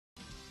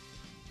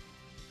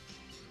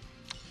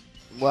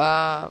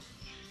Wow.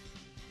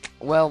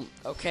 Well,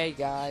 okay,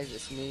 guys,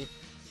 it's me.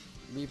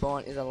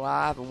 Reborn is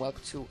alive, and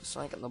welcome to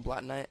Sonic and the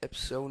Black Knight,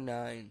 episode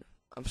 9.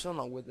 I'm still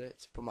not with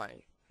it, but my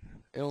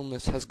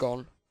illness has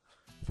gone,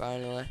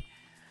 finally.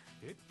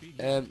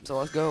 So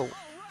let's go.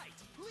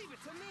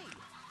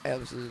 Yeah,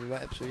 this is the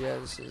right episode, yeah,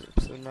 this is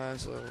episode 9,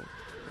 so,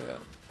 yeah.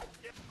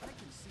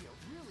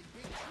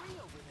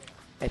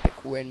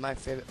 Epic win, my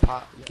favourite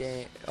part of the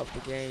game, other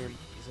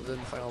than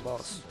the final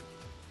boss.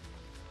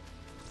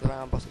 The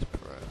final boss is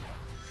pro.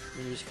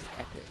 The music is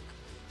epic.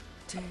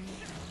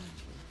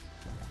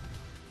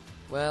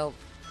 Well,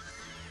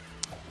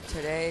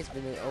 today's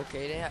been an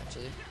okay day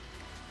actually.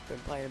 Been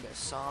playing a bit of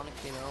Sonic,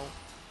 you know.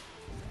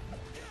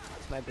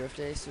 It's my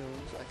birthday soon,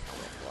 so I can't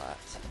wait for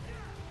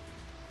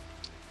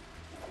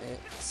that.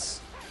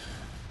 It's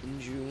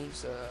in June,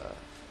 so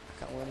I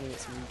can't wait when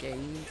it's new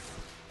game.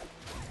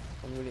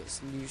 And when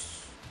it's new,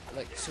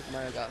 like Super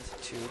Mario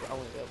Galaxy 2, but I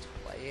won't be able to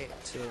play it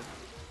till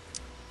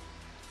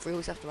 3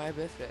 weeks after my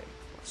birthday.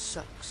 That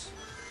sucks.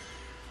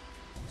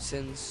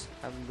 Since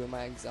I'm doing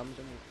my exams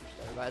and I'm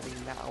revising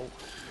now.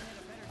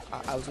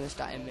 I was going to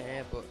start in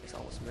May, but it's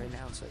almost May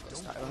now, so I've got to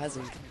start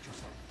revising.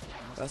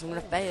 Or else I'm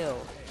going to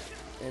fail.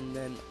 And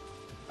then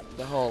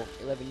the whole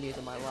 11 years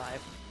of my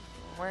life.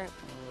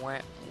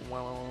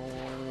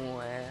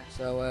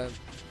 So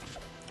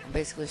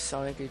basically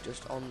Sonic is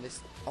just on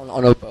this, on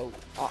a boat,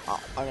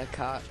 on a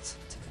cart.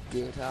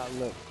 Take a good hard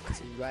look, because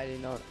he's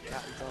riding on a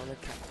cat, he's on a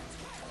cat.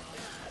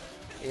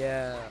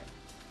 Yeah.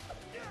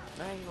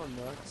 I ain't gonna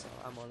know, so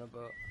I'm on a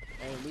boat.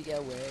 And we get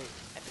away,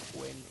 epic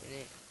win in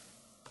it.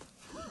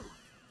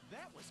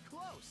 That was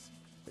close.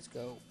 Let's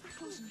go.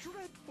 That was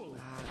dreadful. Oh,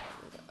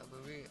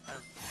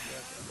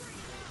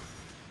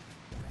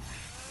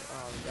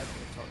 that's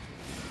gonna talk to me.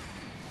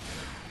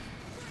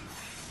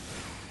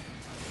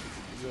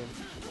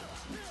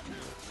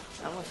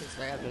 I don't know if it's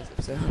like I've done this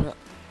episode or not.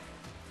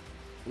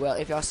 Well,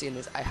 if y'all seen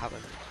this, I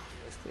haven't.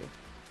 Basically.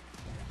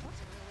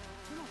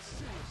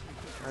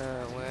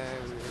 Where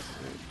is it?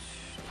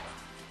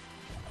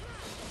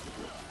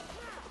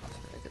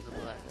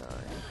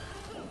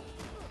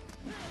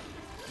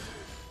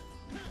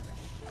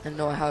 And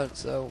no, I haven't,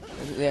 so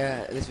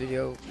yeah, this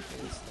video is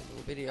a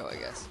new video, I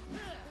guess.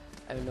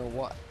 I don't know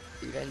what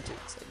event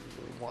it's, I didn't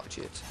even watch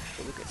it,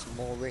 but look at some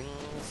more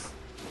rings.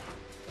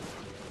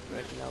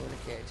 Right now I'm in a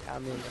cage,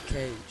 I'm in a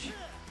cage.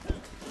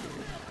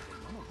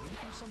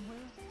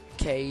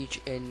 Cage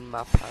in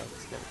my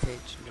pants, no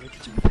cage in my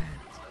pants.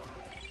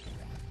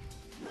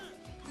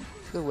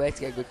 It's a good way to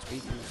get a good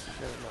speed boost, if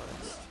you're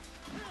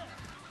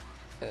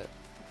honest.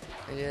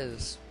 It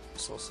is.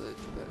 Sausage,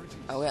 but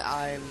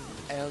I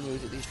only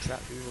use these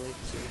traps usually,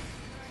 so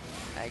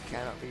I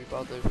cannot be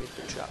bothered with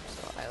the traps,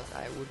 or else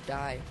I would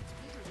die.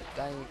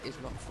 Dying is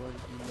not fun,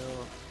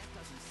 no.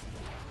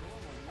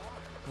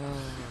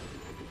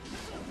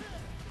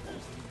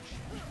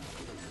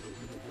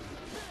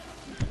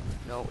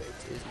 No,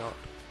 it is not.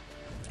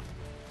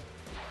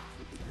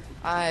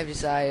 I've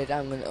decided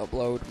I'm going to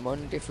upload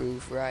Monday through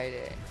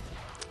Friday,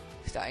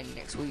 starting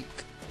next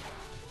week.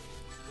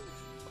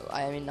 Well,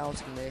 I am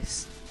announcing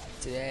this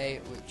today,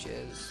 which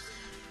is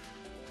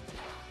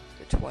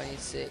the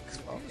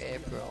 26th of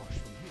April.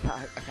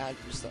 I can't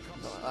just stop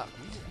like that.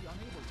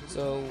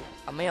 So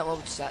I may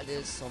upload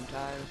Saturdays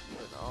sometimes,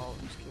 but no,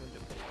 I'm just giving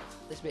them.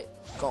 This bit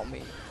got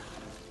me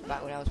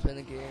back when I was playing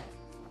the game.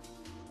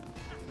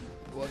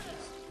 Was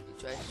you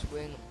try to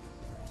swing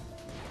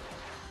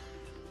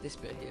this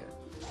bit here?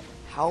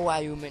 How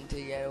are you meant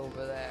to get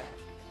over there?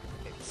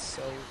 It's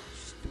so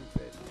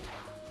stupid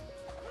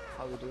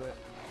how you do it.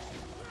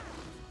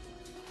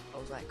 I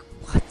was like,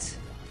 what?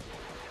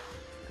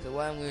 So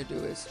what I'm gonna do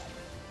is,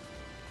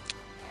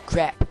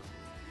 crap,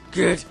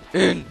 get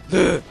in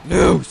there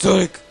now,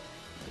 Sonic.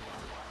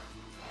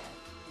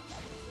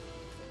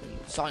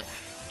 And Sonic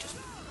just,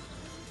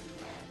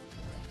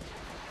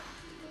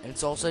 and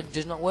it also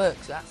does not work.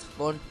 So that's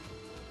fun.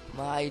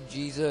 My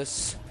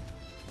Jesus.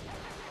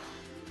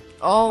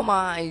 Oh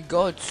my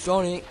God,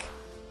 Sonic,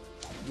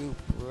 you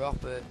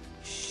proper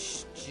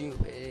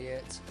stupid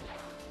idiot.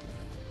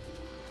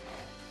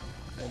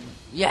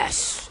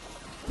 Yes!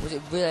 Was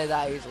it really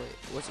that easy?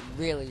 Was it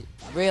really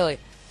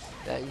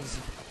that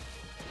easy?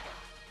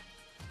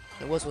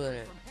 It was, wasn't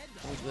it?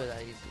 It was really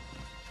that easy.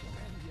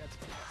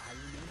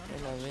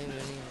 And I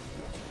really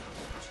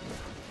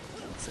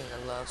sing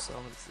a love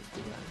song.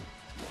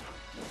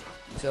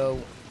 So,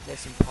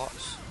 there's some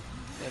pots.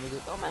 Then we go,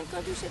 oh my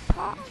God, you said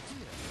pot?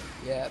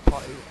 Yeah,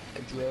 pot is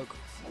a drug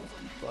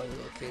for all the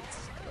little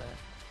kids out there.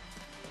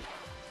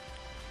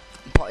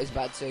 And pot is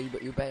bad, so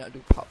you better not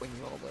do pot when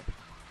you're older.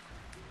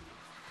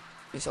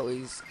 It's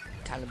always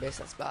cannabis,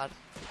 that's bad.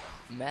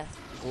 Meth,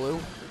 glue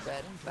is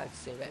bad. Bad to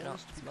say, better not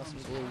smell some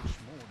glue.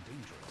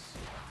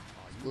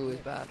 Glue is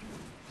bad.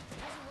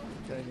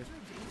 I'm telling you.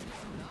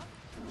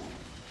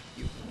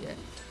 You can get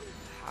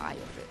high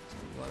of it.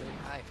 You want to be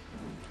high.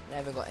 I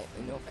haven't got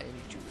enough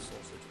energy juice,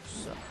 also it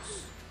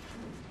sucks.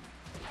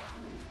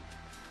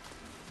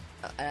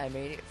 And I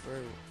made it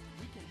through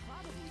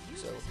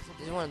So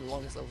this is one of the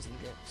longest levels in the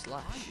game.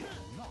 Slash.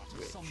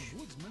 Which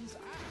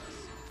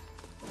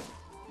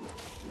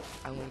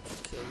I'm going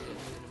to kill you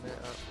in a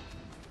minute.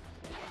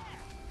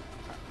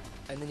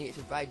 And then you get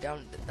to ride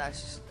down.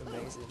 That's just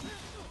amazing.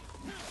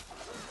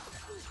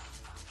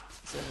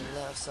 So the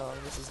last song.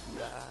 This is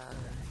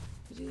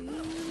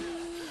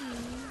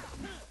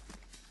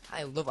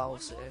I love Owl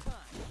City.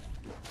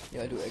 You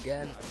gotta do it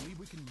again. I believe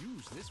we can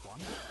use this one.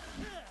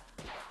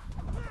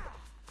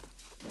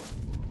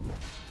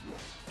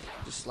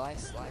 Just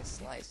slice.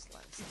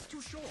 It's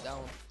too short.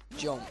 Down,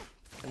 jump,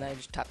 and then I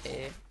just tap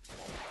A.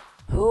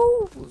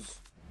 Who's?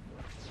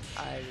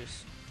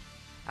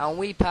 And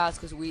we pass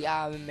because we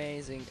are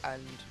amazing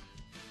and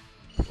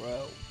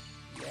pro.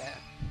 Yeah.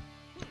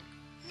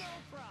 No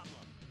problem.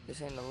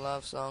 This ain't a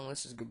love song.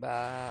 This is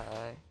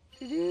goodbye.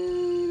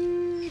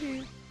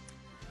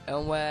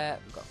 And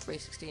we've got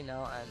 316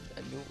 now, and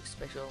a new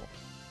special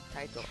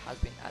title has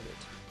been added.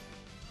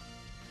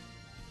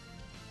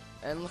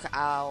 And look at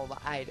all the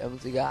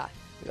items we got.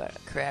 We got a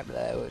crab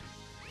load.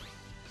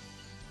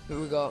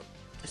 We got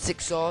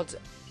 6 swords,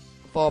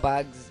 4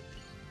 bags,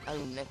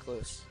 and a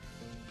necklace.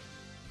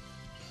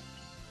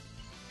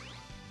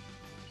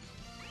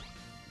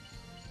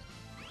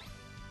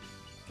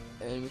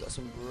 And we got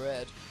some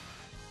bread.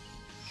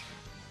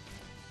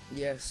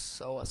 Yes,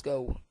 so let's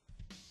go.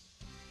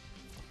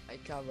 I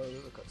can't really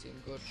look at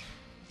seeing good.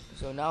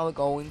 So now we're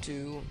going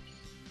to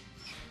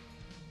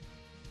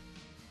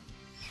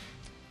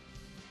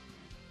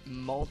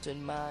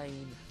molten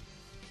mine.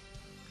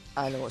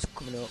 I know what's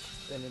coming up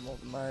in the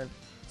molten mine.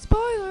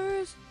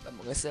 Spoilers! I'm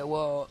not gonna say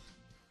what.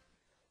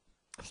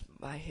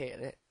 I hate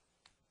it.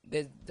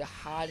 There's the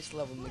hardest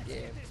level in the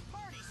game.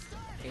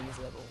 In this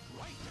level,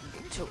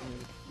 it took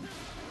me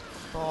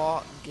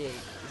 4 gigs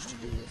just to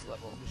do this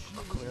level.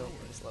 Not coming up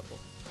with this level.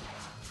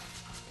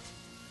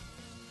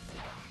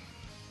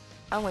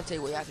 I'm gonna tell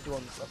you what you have to do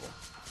on this level.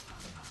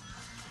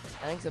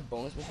 I think it's a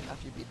bonus mission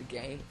after you beat the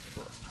game,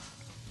 but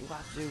you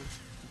have to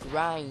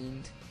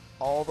grind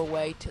all the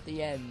way to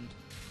the end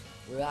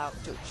without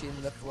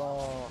touching the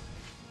floor.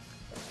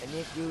 And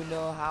if you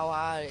know how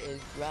hard it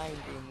is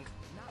grinding,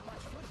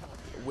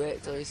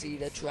 wait till you see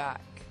the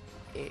track.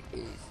 It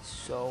is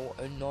so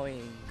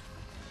annoying.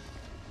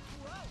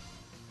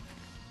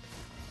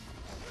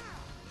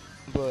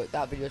 But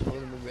that video is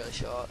probably going to be really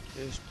short,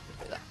 just to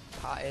fit that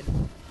part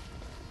in.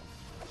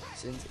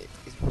 Since it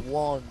is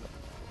one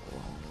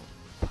long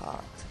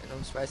part, and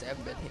I'm surprised I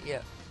haven't been hit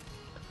yet.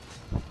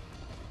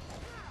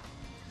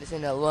 This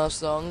ain't a love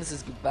song, this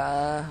is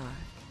goodbye.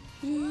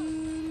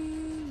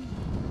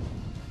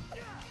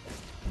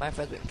 My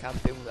friends went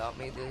camping without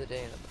me the other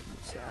day, and I'm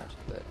sad,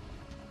 but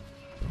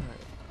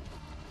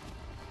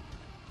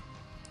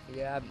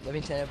yeah, let me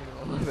tell everyone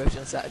on my birthday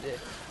on Saturday.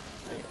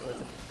 I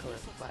wasn't coming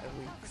for 5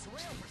 weeks.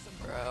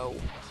 Bro.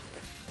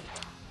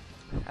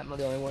 I'm not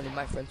the only one in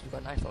my friends who've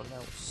got an iPhone now,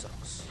 which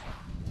sucks.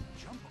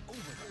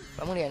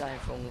 But I'm gonna get an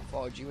iPhone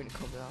 4G when it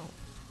comes out.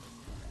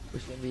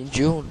 Which is gonna be in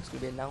June, it's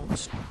gonna be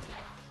announced.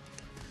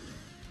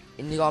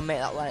 And you gotta make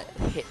that like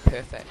hit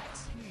perfect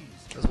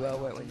as well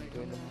when you're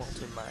doing the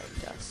molten mine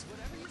task.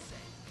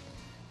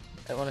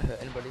 I don't wanna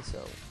hurt anybody,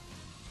 so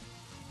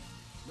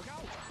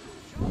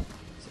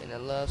in a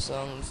love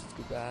song, this is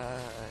goodbye.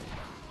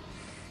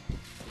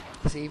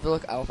 See if you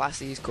look how fast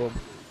these come.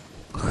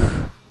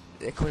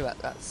 They're coming about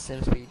that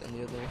same speed on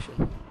the other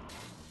mission.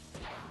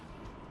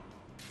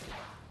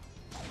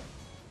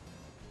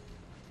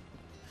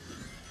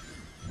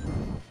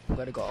 I've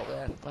got to go up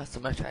there. Last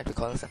time I tried to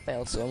record this, I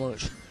failed so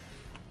much.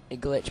 It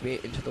glitched me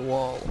into the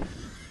wall.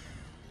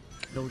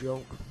 No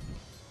joke.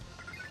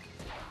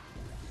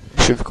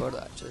 I should have recorded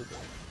that actually, but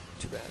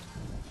too bad.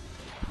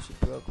 She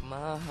broke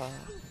my heart.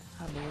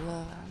 I'm in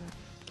love.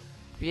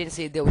 If you didn't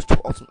see, there was 2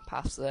 alternate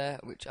paths there,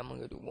 which I'm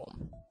gonna do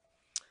 1.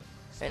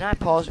 And I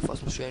paused it for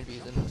some strange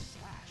reason.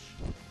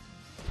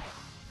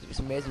 It's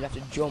amazing, you have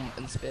to jump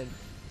and spin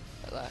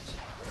like that.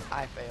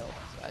 I failed,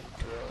 so I did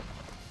too early.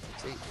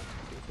 See,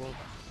 pretty cool.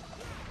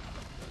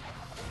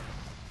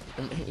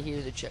 And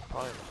here's a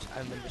checkpoint. I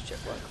remember this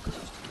checkpoint because I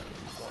used to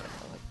keep going at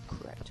the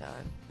correct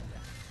time.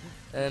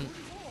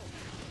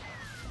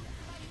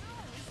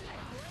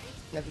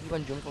 You have to keep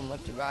on jumping from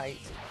left to right.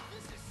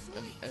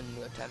 And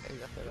we're attempting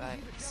exactly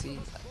right. See,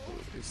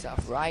 we start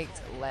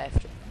right,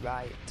 left,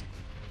 right.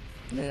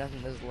 And then I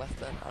think there's left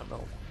then, I don't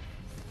know.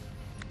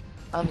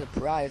 I'm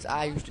surprised,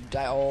 I used to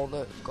die all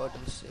the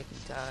goddamn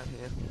stinking time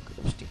here.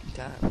 Goddamn stinking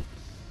time.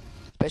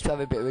 Best to have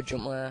a bit of a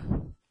jump there,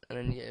 and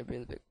then you get a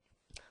really big.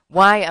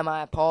 Why am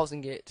I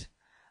pausing it?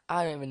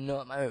 I don't even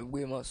know,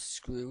 we're more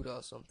screwed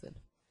or something.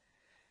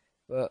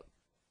 But,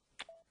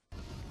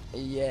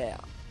 yeah.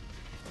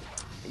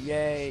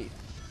 Yay.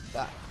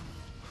 That.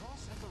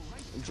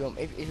 Jump.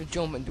 If you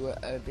jump and do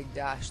a big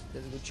dash,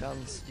 there's a good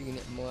chance you can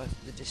get more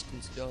of the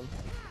distance done.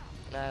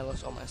 And I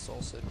lost all my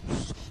soul, so it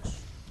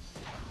sucks.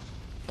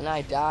 And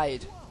I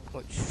died,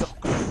 which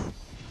sucks.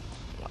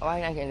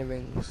 Why can't I get any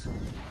rings?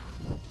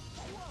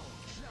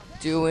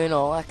 Doing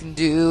all I can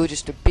do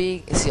just to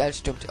be. See, I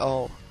just jumped it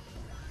all.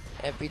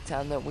 Every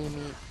time that we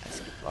meet, I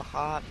skip a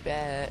hot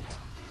bet.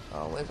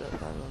 Always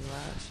up on the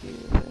last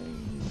year.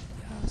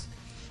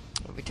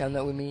 Every time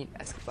that we meet,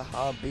 ask for a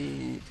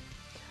heartbeat.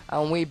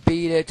 And we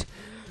beat it.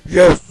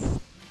 Yes!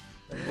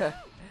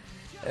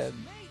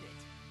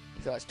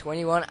 So it's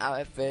 21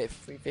 out of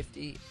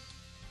 350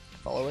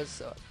 followers,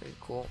 so that's pretty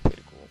cool,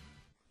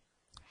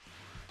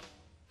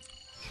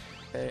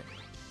 yeah.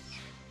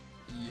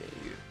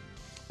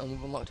 And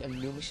we've unlocked a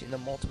new mission in the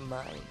molten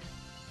mine.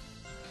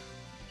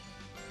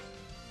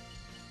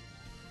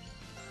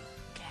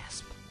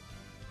 Gasp.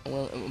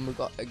 And we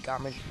got a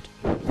garment.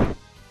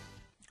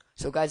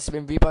 So guys, it's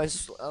been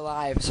Reapers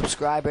Alive.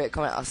 Subscribe, rate,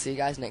 comment. I'll see you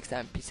guys next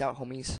time. Peace out, homies.